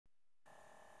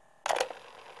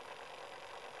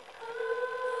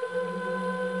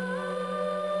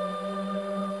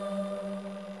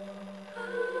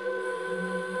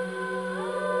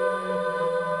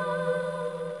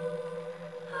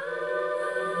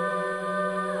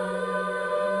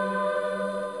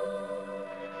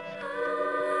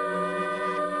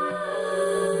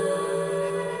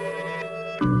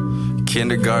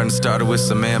Kindergarten started with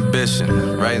some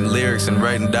ambition, writing lyrics and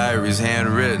writing diaries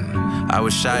handwritten. I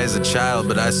was shy as a child,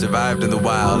 but I survived in the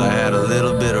wild. I had a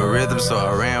little bit of rhythm, so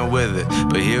I ran with it.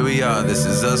 But here we are, this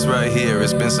is us right here.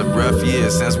 It's been some rough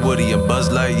years since Woody and Buzz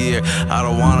Lightyear. I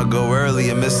don't wanna go early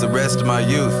and miss the rest of my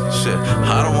youth. Shit,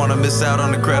 I don't wanna miss out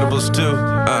on Incredibles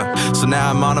 2. So now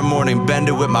I'm on a morning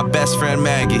bender with my best friend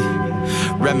Maggie,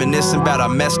 reminiscing about our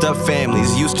messed up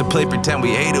families. Used to play pretend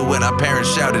we hated when our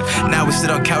parents shouted. Now we sit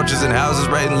on couches in houses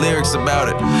writing lyrics about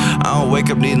it. I don't wake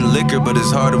up needing liquor, but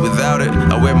it's harder without it.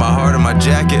 I wear my heart on my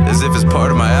jacket as if it's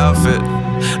part of my outfit.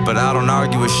 But I don't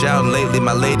argue with shouting. Lately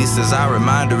my lady says I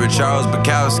remind her of Charles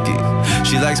Bukowski.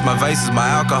 She likes my vices, my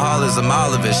alcoholism,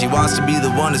 all of it. She wants to be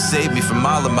the one to save me from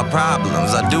all of my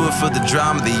problems. I do it for the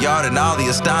drama, the art, and all the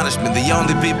astonishment. The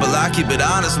only people I keep it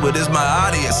honest with is my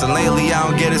audience. And lately I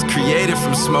don't get as creative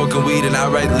from smoking weed. And I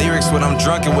write lyrics when I'm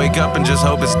drunk and wake up and just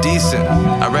hope it's decent.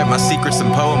 I write my secrets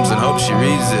in poems and hope she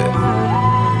reads it.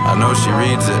 I know she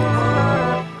reads it.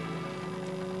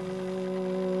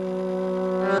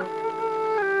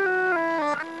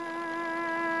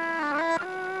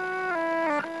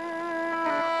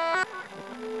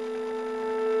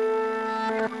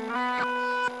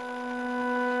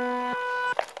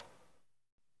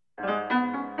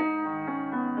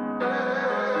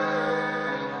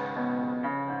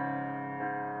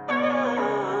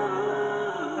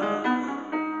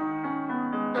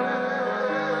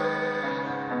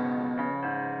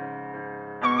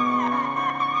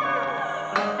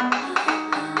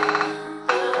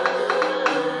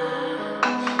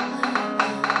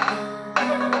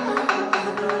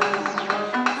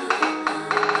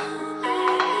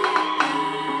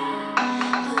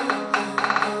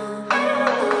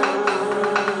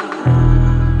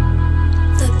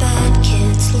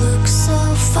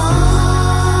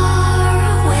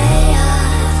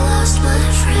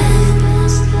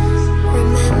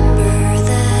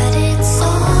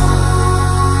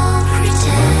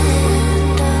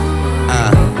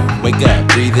 Wake up,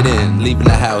 breathe it in, leaving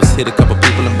the house, hit a couple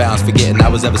people and bounce, forgetting I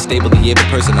was ever stable, the able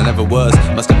person I never was.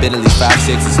 Must have been at least 5,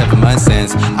 6, or 7 months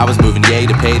since I was moving yay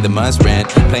to pay the month's rent,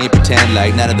 playing pretend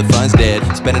like none of the fun's dead.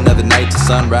 Spend another night to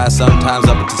sunrise, sometimes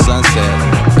up until sunset.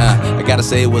 I gotta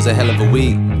say it was a hell of a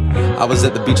week. I was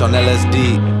at the beach on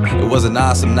LSD. It was an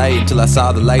awesome night until I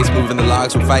saw the lights moving, the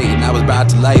logs were fighting. I was brought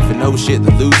to life and oh shit,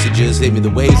 the lucid just hit me. The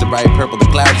waves are bright purple, the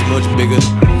clouds are much bigger.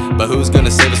 But who's gonna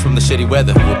save us from the shitty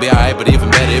weather? We'll be alright, but even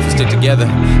better if we stick together.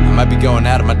 I might be going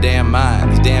out of my damn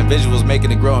mind. These damn visuals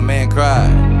making a grown man cry.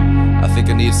 I think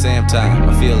I need Sam time.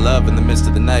 I feel love in the midst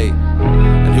of the night.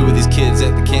 And who are these kids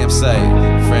at the campsite?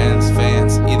 Friends,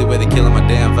 fans, either way they're killing my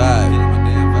damn vibe.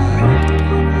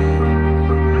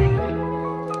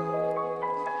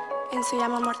 En su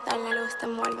llama mortal la luz te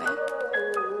envuelve,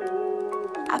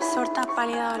 absorta,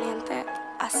 pálida, doliente,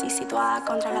 así situada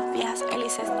contra las viejas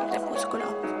hélices del crepúsculo,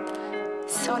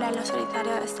 sola en lo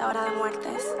solitario de esta hora de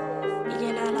muertes y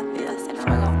llena de las vidas del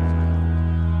fuego.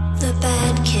 The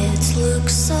bad kids look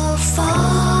so far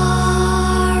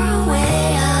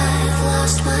away, I've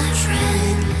lost my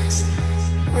friends.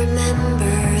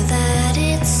 Remember that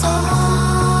it's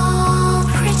all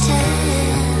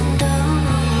pretend.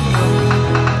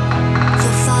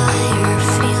 The fire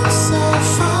feels so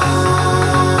far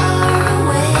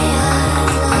away,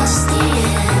 I've lost the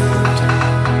end.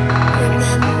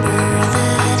 Remember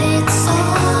that it's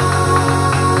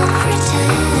all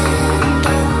pretend.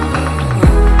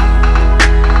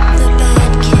 The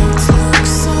bad kids look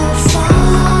so far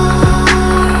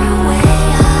away,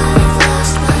 I've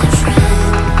lost my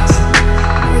friends.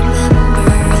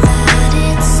 Remember that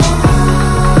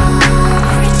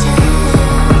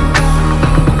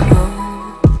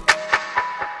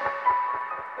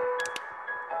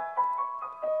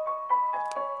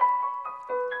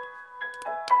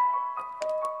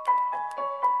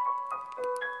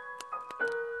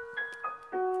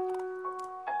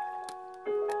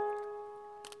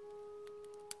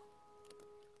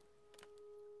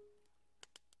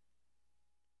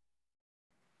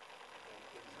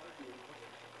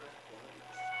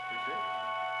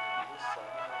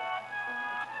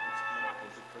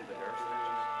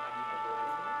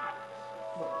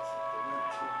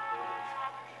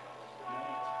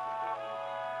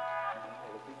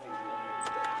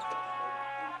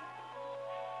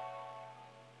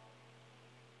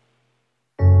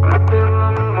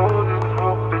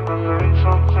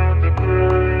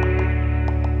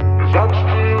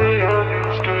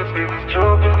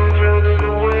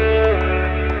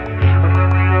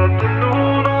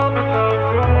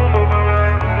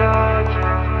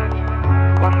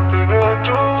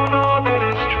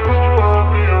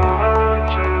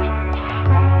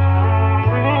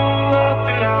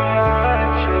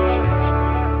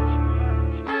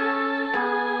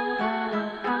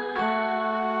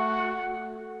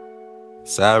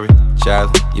Sorry,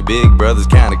 Charlie, your big brother's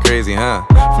kinda crazy, huh?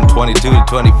 From 22 to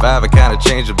 25, I kinda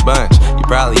changed a bunch. You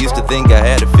probably used to think I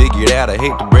had it figured out. I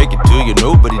hate to break it to you,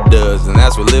 nobody does, and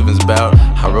that's what living's about.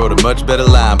 I wrote a much better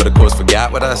line, but of course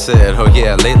forgot what I said. Oh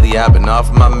yeah, lately I've been off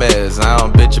my meds. I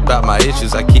don't bitch about my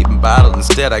issues, I keep them bottled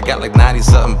instead. I got like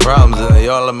 90-something problems, and they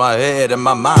all in my head. And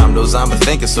my mom knows I'm a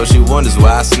thinker, so she wonders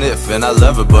why I sniff. And I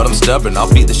love her, but I'm stubborn, I'll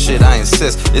beat the shit, I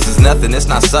insist. This is nothing, it's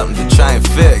not something to try and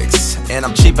fix. And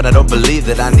I'm cheap and I don't believe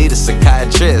that I need a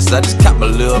psychiatrist. I just got my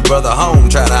little brother home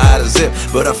trying to hide a zip,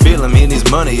 but I feel him, he needs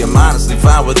money, I'm honestly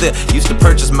fine with it. Used to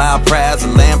purchase mild prize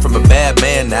of land from a bad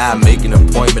man. Now I make an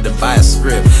appointment to buy a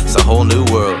script. It's a whole new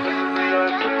world.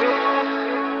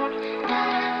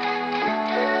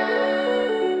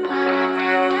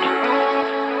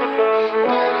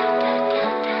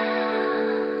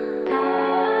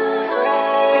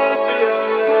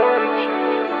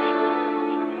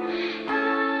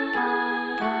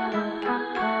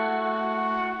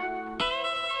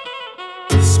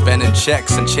 Spending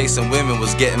checks and chasing women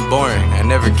was getting boring. I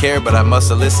never cared, but I must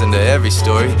have listened to every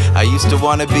story. I used to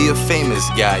want to be a famous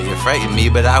guy. It frightened me,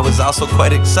 but I was also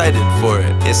quite excited for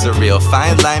it. It's a real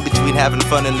fine line between having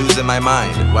fun and losing my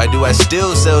mind. Why do I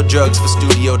still sell drugs for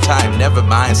studio time? Never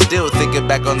mind, still thinking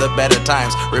back on the better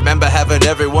times. Remember having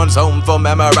everyone's home phone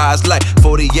memorized like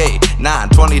 48, 9,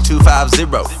 22, 50.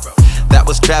 That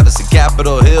was Travis, a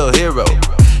Capitol Hill hero.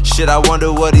 Shit, I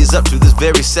wonder what he's up to this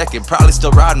very second. Probably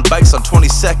still riding bikes on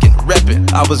 22nd,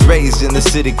 reppin'. I was raised in the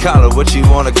city collar, what you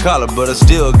wanna call it, but I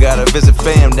still gotta visit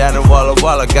fam down in Walla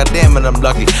Walla. Goddamn it, I'm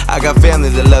lucky, I got family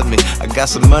that love me. I got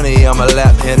some money on my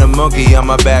lap and a monkey on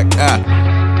my back.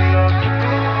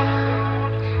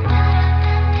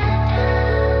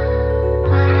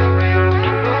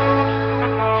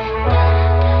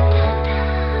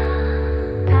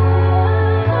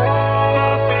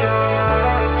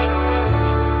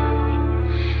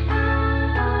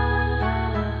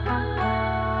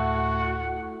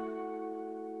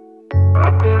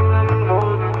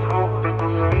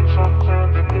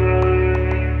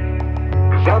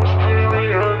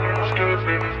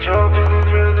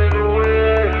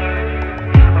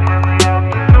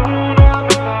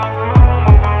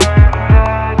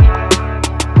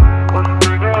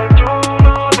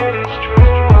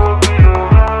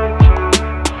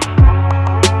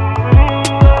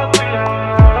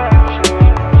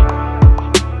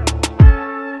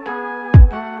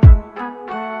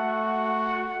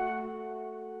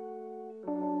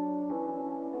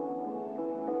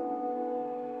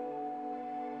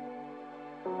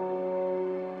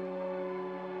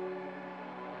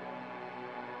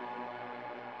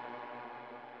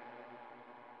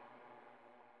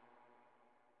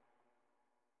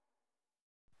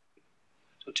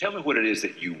 So tell me what it is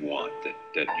that you want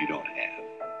that you don't have.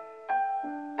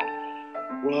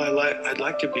 Well, I'd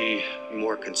like to be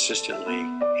more consistently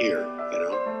here, you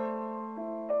know?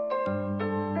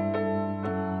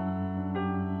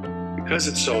 Because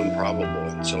it's so improbable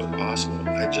and so impossible,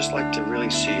 I'd just like to really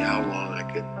see how long I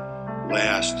could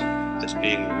last as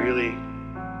being really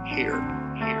here.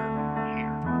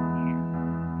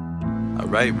 I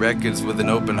write records with an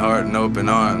open heart and open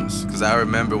arms, cause I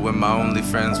remember when my only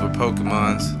friends were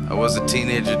Pokemons. I was a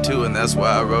teenager too, and that's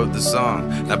why I wrote the song.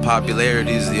 Now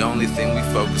popularity is the only thing we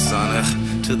focus on.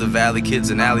 To the valley kids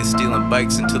in alleys stealing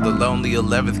bikes, and to the lonely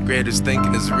 11th graders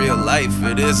thinking it's real life.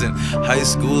 It isn't. High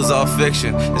school is all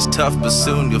fiction. It's tough, but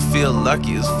soon you'll feel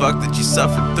lucky as fuck that you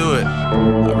suffered through it.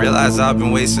 I realize I've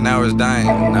been wasting hours dying.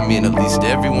 I mean, at least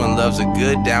everyone loves a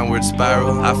good downward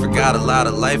spiral. I forgot a lot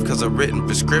of life cause I've written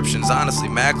prescriptions. Honestly,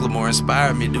 Macklemore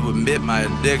inspired me to admit my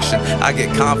addiction. I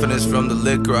get confidence from the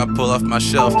liquor I pull off my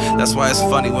shelf. That's why it's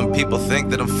funny when people think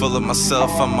that I'm full of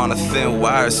myself. I'm on a thin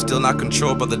wire, still not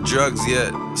controlled by the drugs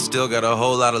yet. Still got a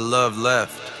whole lot of love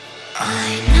left.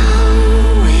 I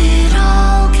know it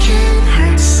all can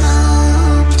hurt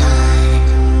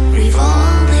sometimes. We've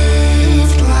all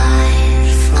lived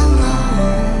life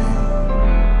alone.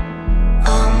 A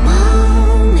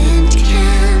moment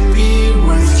can be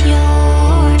worth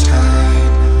your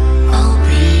time. I'll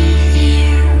be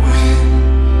here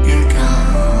when you're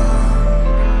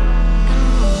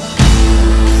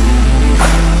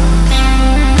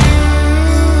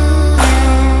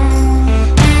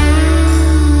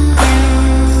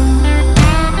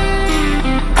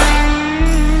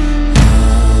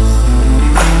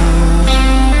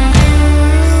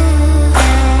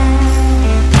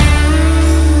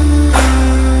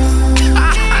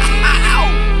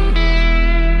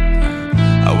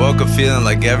Feeling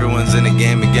like everyone's in a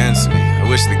game against me. I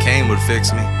wish the cane would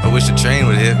fix me. I wish a train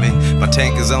would hit me. My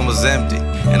tank is almost empty,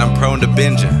 and I'm prone to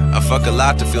binging. I fuck a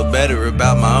lot to feel better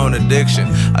about my own addiction.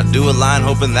 I do a line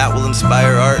hoping that will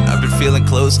inspire art. I've been feeling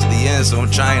close to the end, so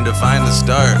I'm trying to find the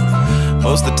start.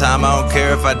 Most of the time I don't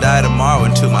care if I die tomorrow.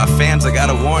 And to my fans I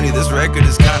gotta warn you, this record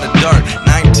is kinda dark.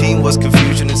 19 was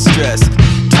confusion and stress.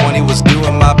 20 was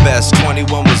doing my best.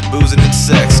 21 was boozing and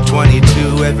sex.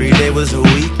 22 every day was a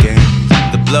weekend.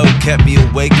 The blow kept me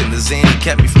awake and the Xanny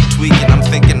kept me from tweaking. I'm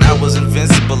thinking I was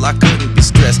invincible, I couldn't be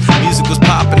stressed. Music was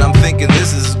popping, I'm thinking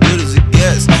this is as good as it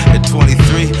gets. At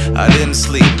 23, I didn't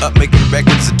sleep. Up making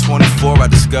records. At 24, I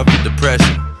discovered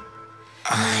depression.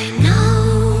 I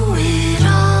know it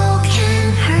all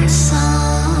can hurt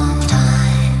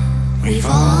sometime. We've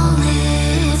all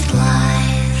lived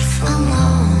life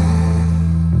alone.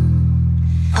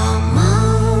 A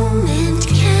moment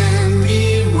can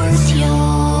be worth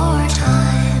your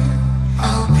time.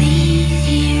 I'll be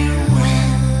here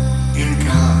when you're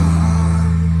gone.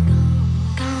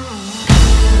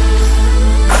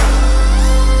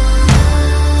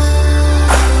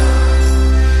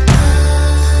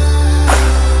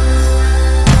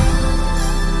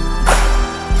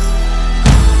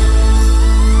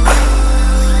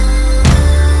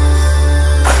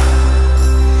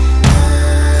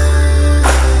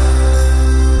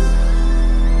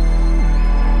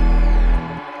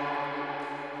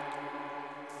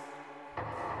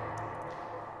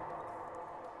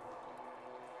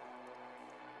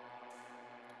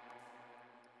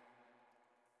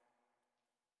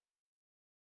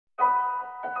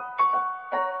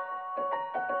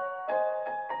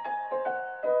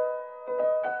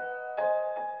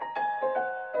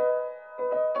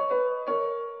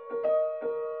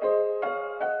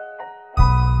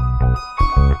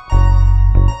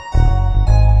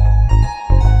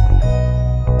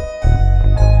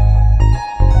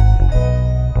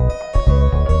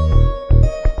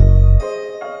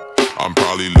 I'm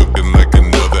probably looking like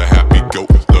another happy goat.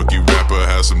 Lucky rapper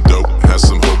has some dope, has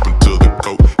some hope until the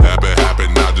coat.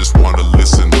 Happen, I just wanna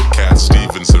listen to Cat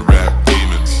Stevens and rap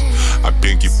demons. I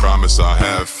pinky promise I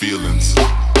have feelings.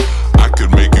 I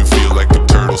could make you feel like a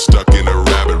turtle stuck in a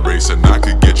rabbit race, and I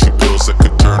could get you pills that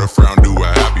could turn a frown to a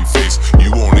happy face.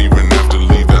 You won't even have to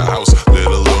leave the house, let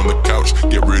alone the couch.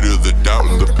 Get rid of the doubt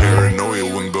and the paranoia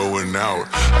when going out.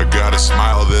 I got a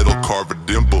smile that'll carve a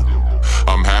dimple.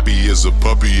 I'm happy as a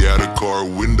puppy at a car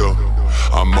window.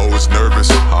 I'm always nervous,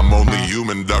 I'm only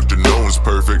human, doctor, no one's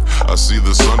perfect. I see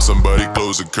the sun, somebody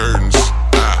close the curtains.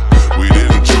 We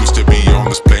didn't choose to be on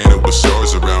this planet with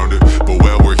stars around it, but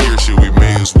while we're here, shit, we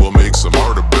may as well make some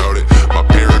art about it. My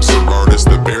parents are artists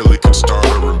that barely can start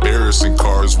or embarrassing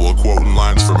cars while quoting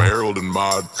lines from Harold and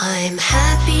Maude. I'm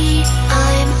happy,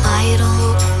 I'm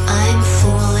idle, I'm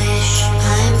foolish,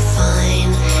 I'm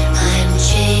fine. I'm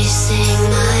chasing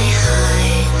my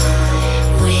high,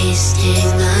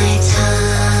 wasting my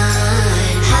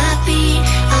time. Happy,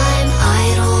 I'm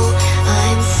idle,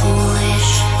 I'm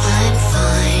foolish, I'm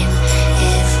fine.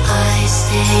 If I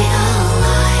stay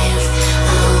alive,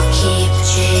 I'll keep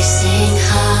chasing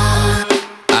high.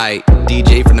 I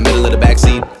DJ from the middle of the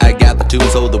backseat. I got the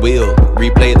tunes, hold the wheel.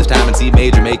 Replay this time and C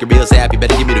major, make it real happy.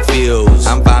 Better give me the feels.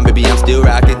 I'm fine, baby, I'm still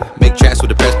rocking. Make tracks with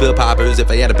the press pill poppers. If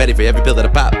I had a penny for every pill that I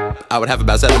pop, I would have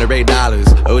about $7 or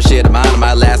 $8. Oh shit, I'm on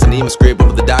my last. I need my script,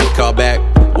 but the doctor call back.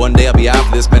 One day I'll be out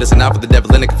for this medicine, out for the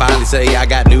devil, and I can finally say I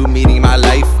got new meaning in my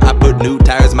life. I put new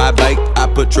tires in my bike. I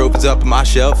put trophies up on my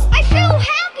shelf. I feel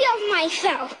happy of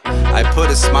myself. I put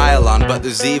a smile on, but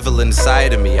there's evil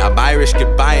inside of me. I'm Irish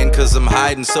goodbying cause I'm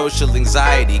hiding social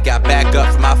anxiety. Got back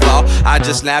up from my fall, I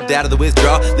just snapped out of the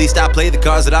withdrawal. At least I play the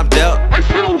cards that I'm dealt. I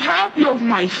feel happy of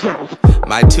myself.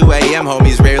 My 2 a.m.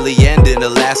 homies rarely end in a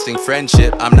lasting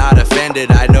friendship. I'm not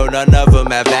offended, I know none of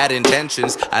them have bad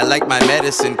intentions. I like my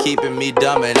medicine, keeping me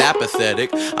dumb and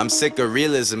apathetic. I'm sick of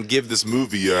realism, give this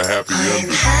movie a happy ending.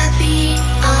 I'm happy,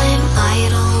 I'm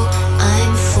idle,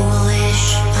 I'm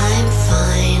foolish, I'm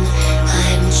fine.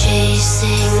 I'm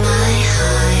chasing my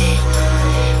high,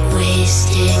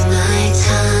 wasting my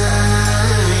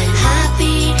time.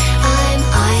 Happy, I'm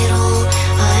idle,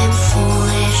 I'm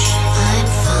foolish, I'm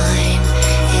fine.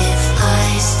 If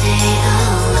I stay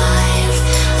alive,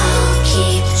 I'll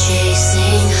keep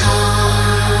chasing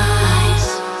highs.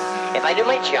 If I do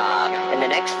my job in the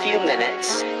next few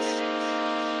minutes,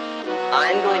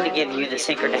 I'm going to give you the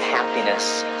secret to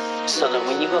happiness so that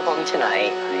when you go home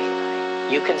tonight,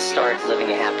 you can start living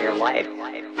a happier life.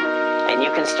 And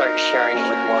you can start sharing it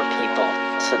with more people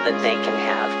so that they can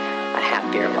have a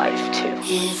happier life too.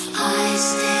 If I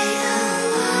stay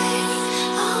alive,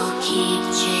 I'll keep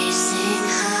chasing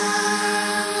high.